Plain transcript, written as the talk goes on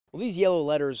Well, these yellow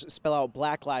letters spell out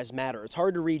Black Lives Matter. It's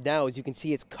hard to read now, as you can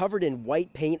see it's covered in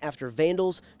white paint after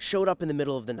vandals showed up in the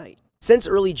middle of the night. Since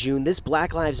early June, this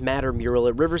Black Lives Matter mural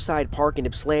at Riverside Park in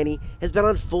Ypsilanti has been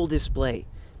on full display.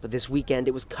 But this weekend,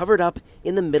 it was covered up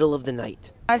in the middle of the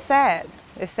night. It's sad.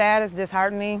 It's sad, it's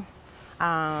disheartening,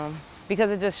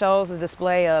 because it just shows a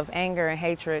display of anger and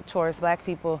hatred towards Black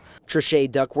people.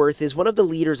 Trisha Duckworth is one of the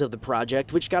leaders of the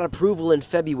project, which got approval in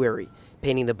February,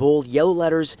 painting the bold yellow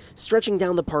letters stretching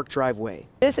down the park driveway.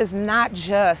 This is not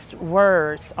just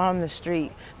words on the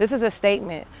street. This is a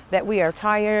statement that we are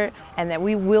tired and that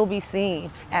we will be seen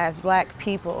as Black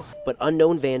people. But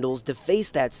unknown vandals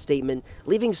defaced that statement,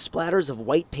 leaving splatters of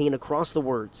white paint across the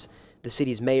words. The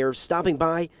city's mayor stopping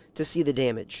by to see the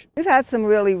damage. We've had some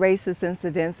really racist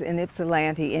incidents in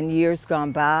Ypsilanti in years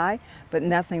gone by, but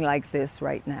nothing like this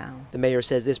right now. The mayor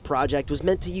says this project was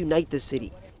meant to unite the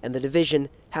city, and the division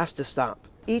has to stop.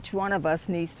 Each one of us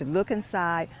needs to look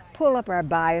inside, pull up our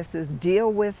biases,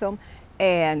 deal with them,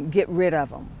 and get rid of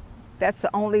them. That's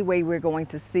the only way we're going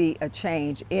to see a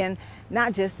change in,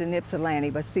 not just in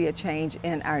Ypsilanti, but see a change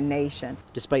in our nation.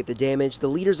 Despite the damage, the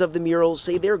leaders of the mural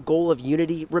say their goal of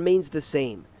unity remains the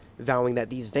same, vowing that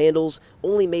these vandals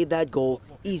only made that goal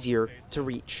easier to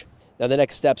reach. Now, the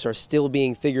next steps are still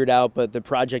being figured out, but the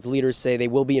project leaders say they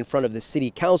will be in front of the city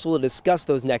council to discuss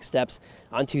those next steps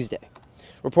on Tuesday.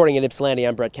 Reporting in Ypsilanti,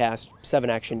 I'm Brett Cast,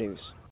 7 Action News.